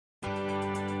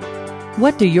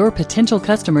What do your potential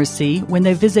customers see when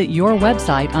they visit your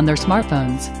website on their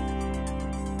smartphones?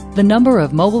 The number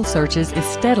of mobile searches is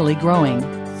steadily growing,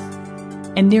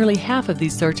 and nearly half of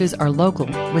these searches are local,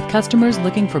 with customers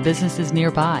looking for businesses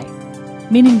nearby,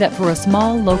 meaning that for a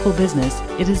small local business,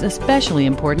 it is especially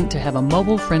important to have a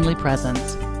mobile-friendly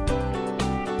presence.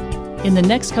 In the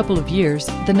next couple of years,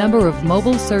 the number of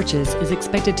mobile searches is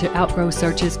expected to outgrow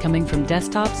searches coming from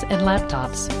desktops and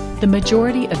laptops. The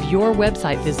majority of your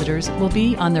website visitors will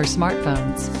be on their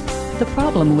smartphones. The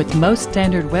problem with most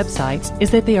standard websites is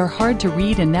that they are hard to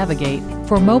read and navigate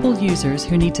for mobile users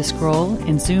who need to scroll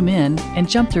and zoom in and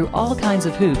jump through all kinds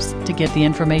of hoops to get the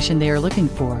information they are looking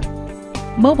for.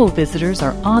 Mobile visitors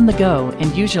are on the go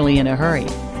and usually in a hurry.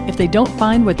 If they don't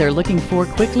find what they're looking for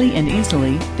quickly and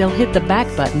easily, they'll hit the back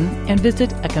button and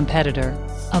visit a competitor.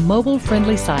 A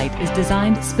mobile-friendly site is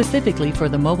designed specifically for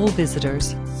the mobile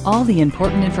visitors. All the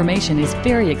important information is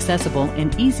very accessible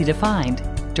and easy to find.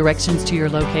 Directions to your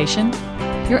location,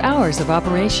 your hours of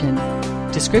operation,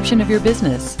 description of your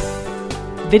business,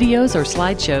 videos or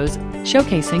slideshows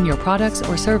showcasing your products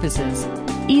or services,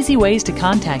 easy ways to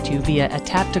contact you via a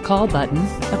tap-to-call button,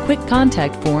 a quick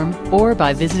contact form, or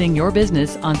by visiting your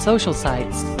business on social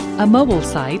sites. A mobile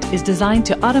site is designed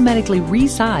to automatically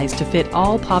resize to fit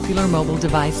all popular mobile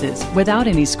devices without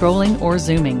any scrolling or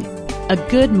zooming. A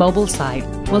good mobile site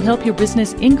will help your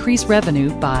business increase revenue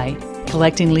by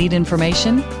collecting lead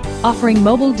information, offering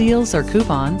mobile deals or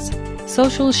coupons,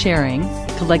 social sharing,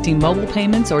 collecting mobile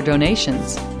payments or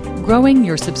donations, growing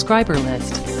your subscriber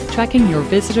list, tracking your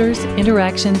visitors,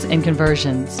 interactions, and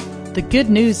conversions. The good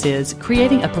news is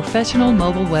creating a professional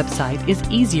mobile website is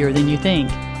easier than you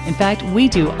think. In fact, we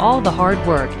do all the hard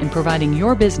work in providing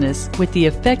your business with the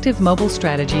effective mobile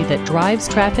strategy that drives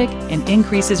traffic and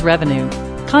increases revenue.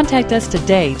 Contact us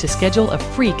today to schedule a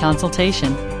free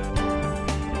consultation.